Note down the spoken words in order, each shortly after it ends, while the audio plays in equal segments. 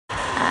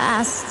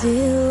I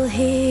still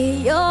hear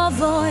your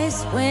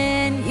voice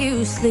when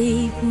you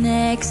sleep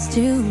next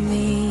to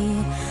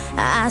me.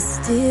 I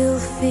still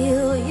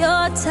feel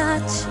your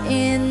touch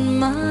in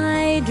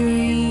my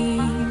dream.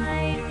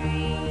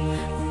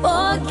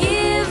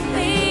 Forgive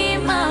me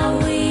my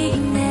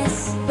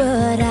weakness,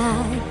 but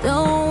I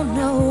don't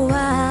know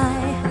why.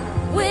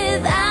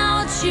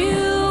 Without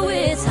you,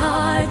 it's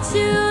hard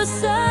to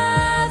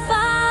survive.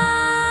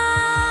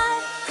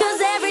 'Cause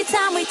every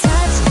time we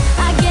touch,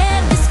 I get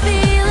this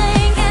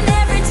feeling, and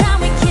every time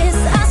we kiss,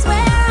 I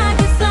swear I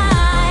could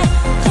fly.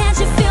 Can't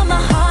you feel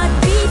my heart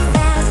beat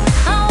fast?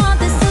 I want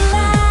this to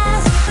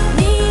last.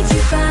 Need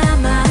you by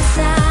my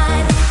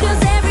side.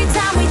 'Cause every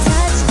time we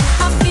touch,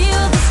 I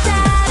feel the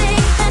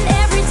static, and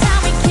every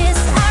time we kiss,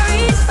 I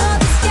reach for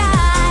the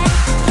sky.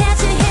 Can't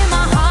you hear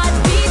my heart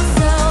beat?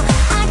 So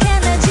I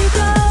can't let you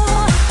go.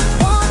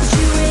 Want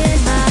you in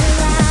my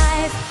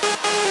life.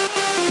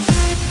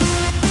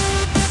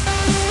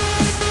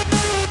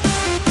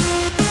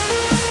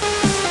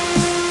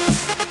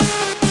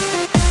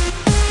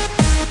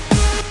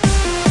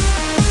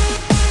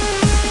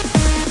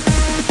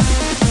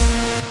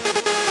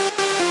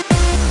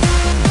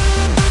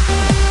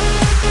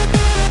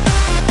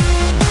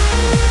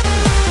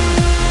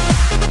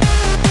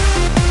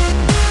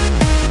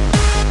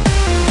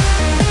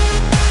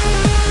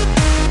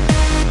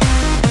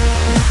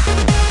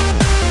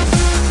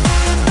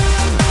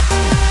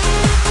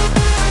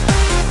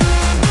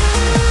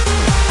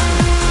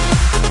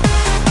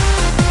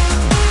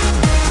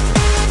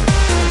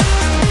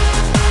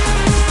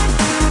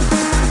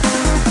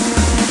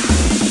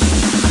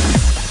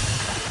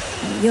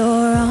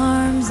 Your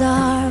arms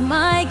are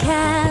my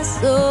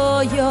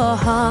castle, your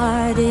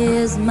heart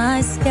is my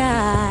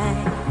sky.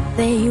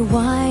 They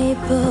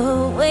wipe away